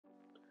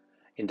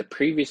In the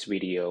previous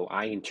video,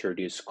 I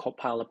introduced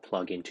Copilot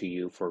plugin to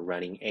you for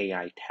running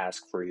AI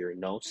tasks for your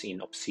notes in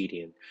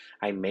Obsidian.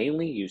 I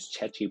mainly used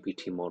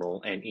ChatGPT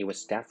model and it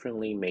was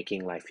definitely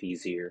making life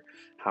easier.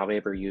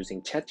 However,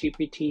 using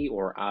ChatGPT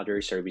or other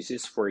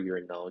services for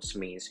your notes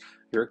means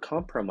you're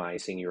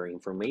compromising your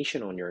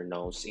information on your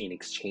notes in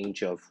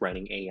exchange of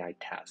running AI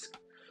tasks.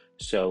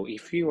 So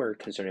if you are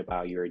concerned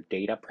about your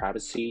data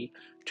privacy,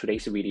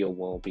 today's video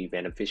will be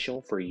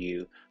beneficial for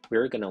you.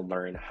 We're going to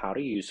learn how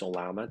to use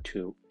Ollama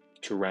to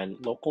run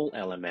local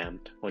LMM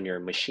on your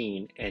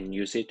machine and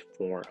use it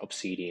for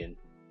Obsidian.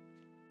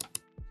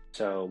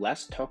 So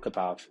let's talk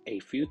about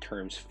a few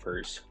terms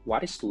first.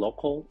 What is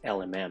local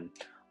LMM?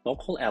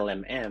 Local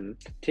LMM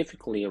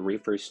typically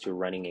refers to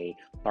running a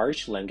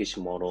large language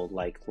model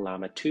like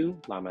Llama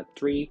 2, Llama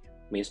 3,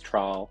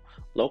 Mistral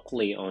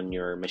locally on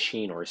your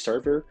machine or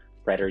server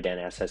rather than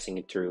accessing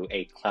it through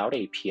a cloud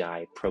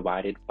API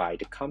provided by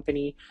the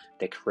company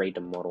that create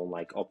the model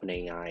like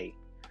OpenAI.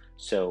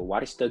 So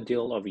what is the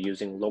deal of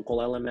using local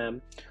LMM?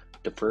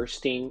 The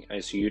first thing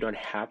is you don't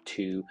have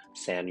to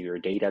send your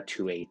data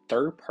to a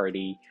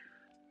third-party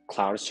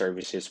cloud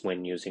services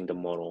when using the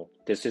model.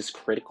 This is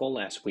critical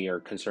as we are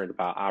concerned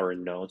about our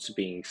nodes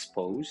being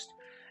exposed,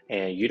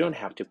 and you don't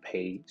have to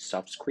pay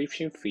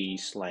subscription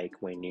fees like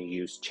when you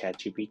use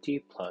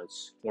ChatGPT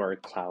Plus or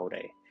Cloud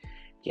A.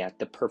 Yet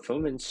the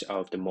performance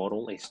of the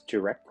model is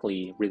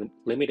directly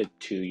limited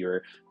to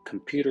your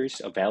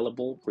computer's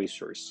available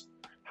resource.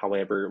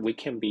 However, we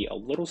can be a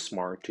little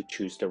smart to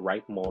choose the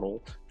right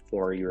model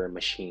for your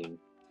machine.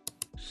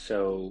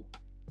 So,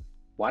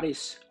 what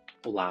is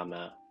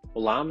Ollama?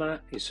 Ollama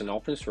is an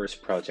open source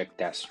project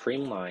that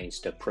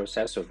streamlines the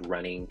process of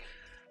running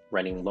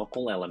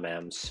local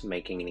LMMs,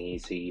 making it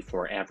easy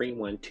for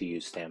everyone to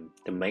use them.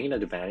 The main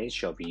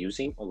advantage of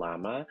using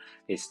Ollama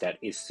is that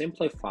it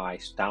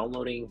simplifies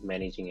downloading,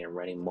 managing, and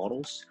running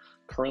models.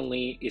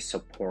 Currently, it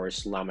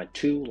supports Llama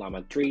 2,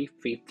 Llama 3,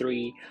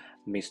 V3,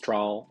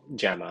 Mistral,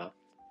 Gemma,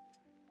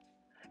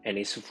 and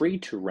it's free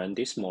to run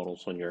these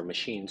models on your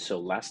machine. So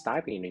let's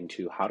dive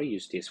into how to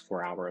use this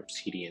for our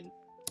Obsidian.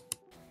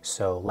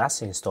 So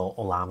let's install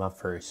Ollama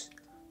first.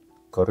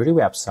 Go to the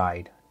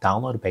website,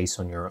 download based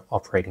on your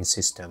operating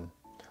system.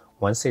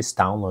 Once it's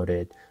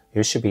downloaded,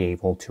 you should be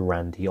able to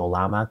run the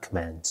Ollama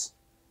commands.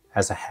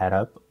 As a head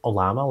up,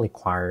 Ollama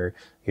requires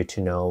you to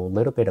know a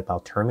little bit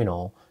about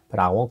terminal, but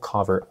I won't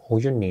cover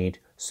all you need,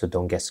 so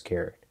don't get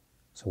scared.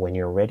 So when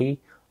you're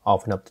ready,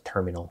 open up the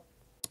terminal.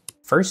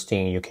 First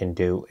thing you can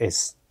do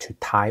is to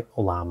type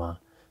Ollama.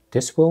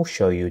 This will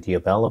show you the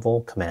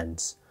available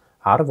commands.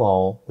 Out of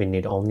all, we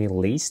need only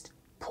list,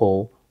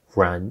 pull,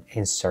 run,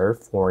 and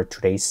serve for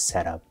today's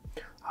setup.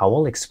 I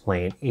will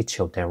explain each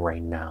of them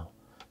right now.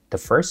 The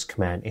first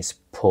command is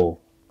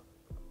pull.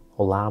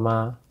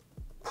 Ollama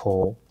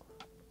pull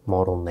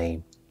model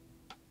name.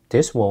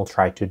 This will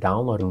try to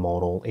download a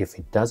model if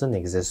it doesn't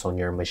exist on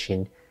your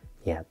machine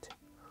yet.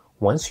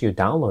 Once you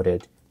download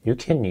it, you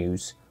can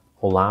use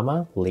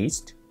Ollama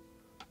list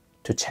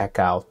to check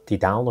out the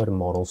downloaded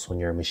models on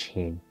your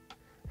machine.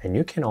 And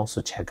you can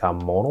also check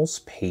out models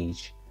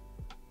page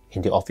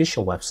in the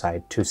official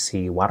website to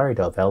see what are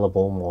the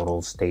available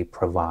models they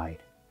provide.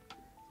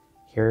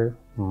 Here,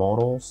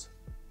 models,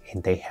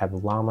 and they have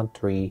Llama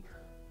 3,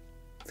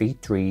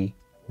 V3,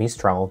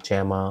 Mistral,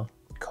 Gemma,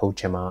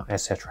 CoGemma,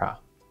 etc.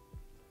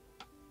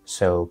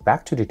 So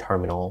back to the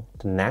terminal,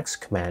 the next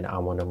command I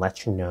want to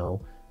let you know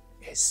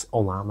is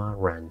Ollama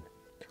run.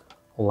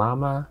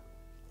 Ollama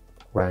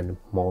run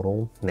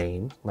model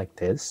name like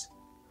this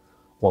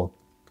will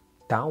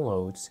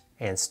download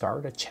and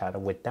start a chat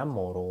with that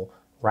model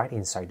right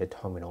inside the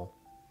terminal.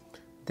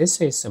 This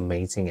is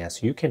amazing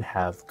as you can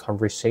have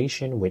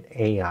conversation with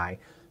AI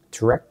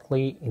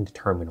directly in the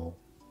terminal.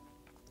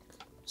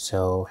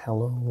 So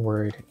hello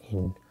world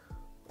in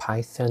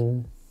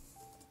Python,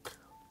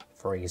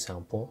 for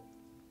example.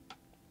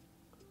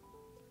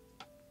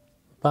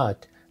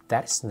 But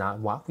that's not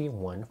what we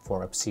want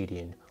for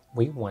Obsidian.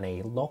 We want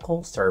a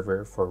local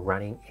server for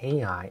running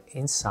AI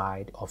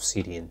inside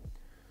Obsidian.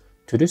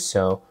 To do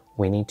so,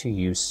 we need to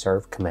use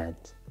serve command.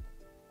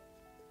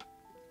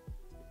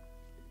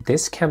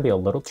 This can be a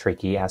little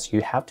tricky as you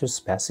have to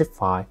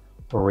specify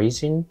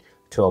origin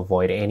to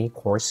avoid any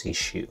course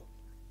issue.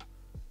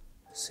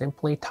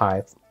 Simply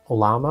type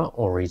Ollama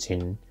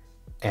origin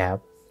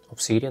app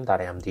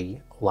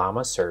obsidian.md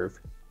Ollama serve.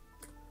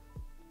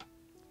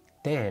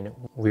 Then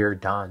we're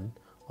done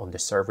on the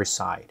server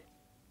side.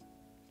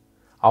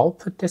 I'll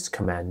put this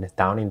command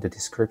down in the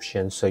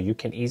description so you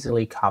can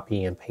easily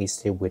copy and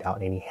paste it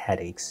without any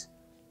headaches.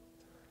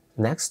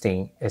 Next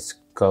thing is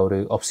go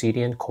to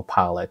Obsidian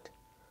Copilot.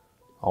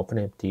 Open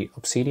up the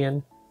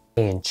Obsidian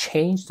and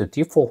change the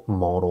default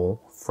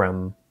model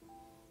from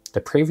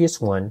the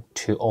previous one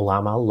to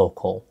Ollama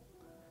local.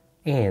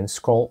 And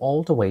scroll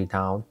all the way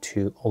down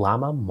to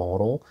Ollama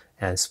model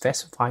and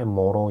specify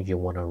model you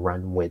want to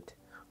run with.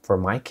 For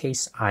my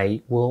case,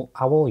 I will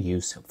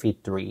use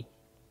V3.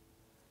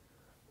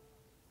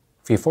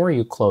 Before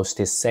you close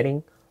this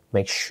setting,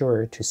 make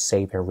sure to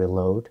save and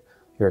reload.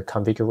 your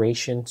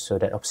configuration so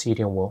that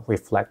Obsidian will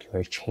reflect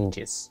your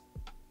changes.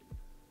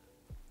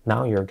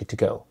 Now you're good to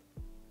go.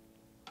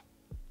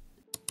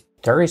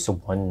 There is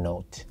one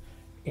note.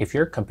 If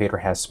your computer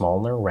has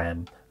smaller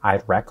RAM,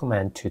 I'd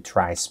recommend to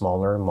try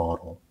smaller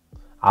model.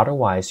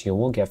 Otherwise, you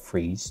will get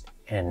freezed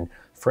and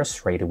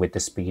frustrated with the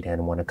speed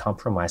and want to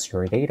compromise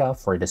your data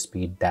for the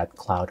speed that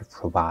cloud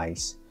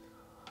provides.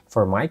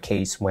 For my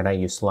case, when I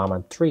use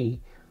Ollama 3,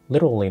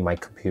 literally my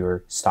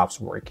computer stops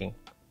working,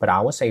 but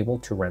I was able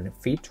to run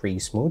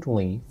V3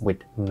 smoothly with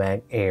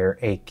Mag Air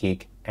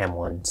 8GB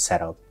M1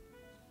 setup.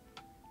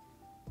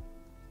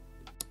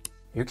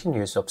 You can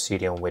use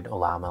Obsidian with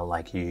Ollama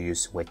like you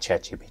use with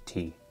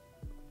ChatGPT.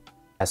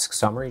 Ask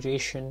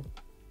summarization,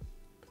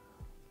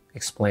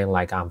 explain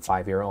like I'm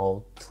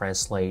 5-year-old,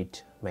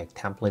 translate, make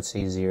templates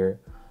easier,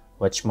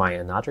 watch my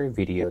another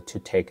video to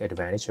take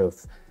advantage of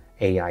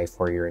AI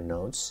for your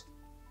notes,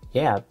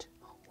 yet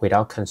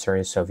without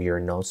concerns of your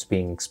notes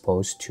being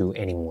exposed to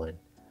anyone.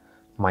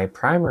 My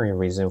primary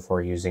reason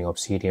for using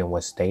Obsidian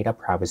was data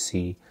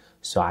privacy,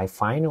 so I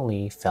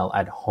finally felt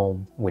at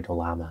home with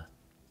Ollama.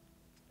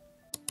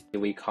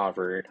 We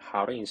covered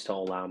how to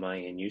install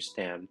Ollama and use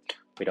them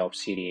with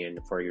Obsidian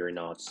for your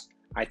notes.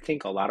 I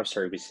think a lot of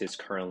services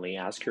currently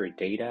ask your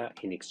data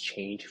in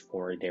exchange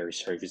for their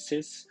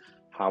services.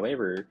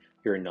 However,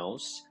 your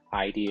notes,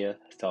 idea,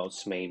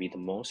 thoughts may be the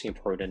most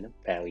important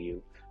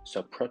value,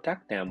 so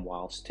protect them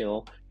while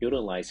still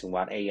utilizing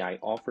what AI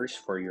offers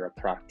for your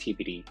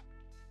productivity.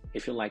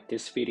 If you like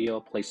this video,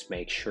 please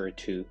make sure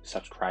to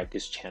subscribe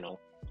this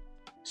channel.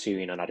 See you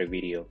in another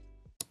video.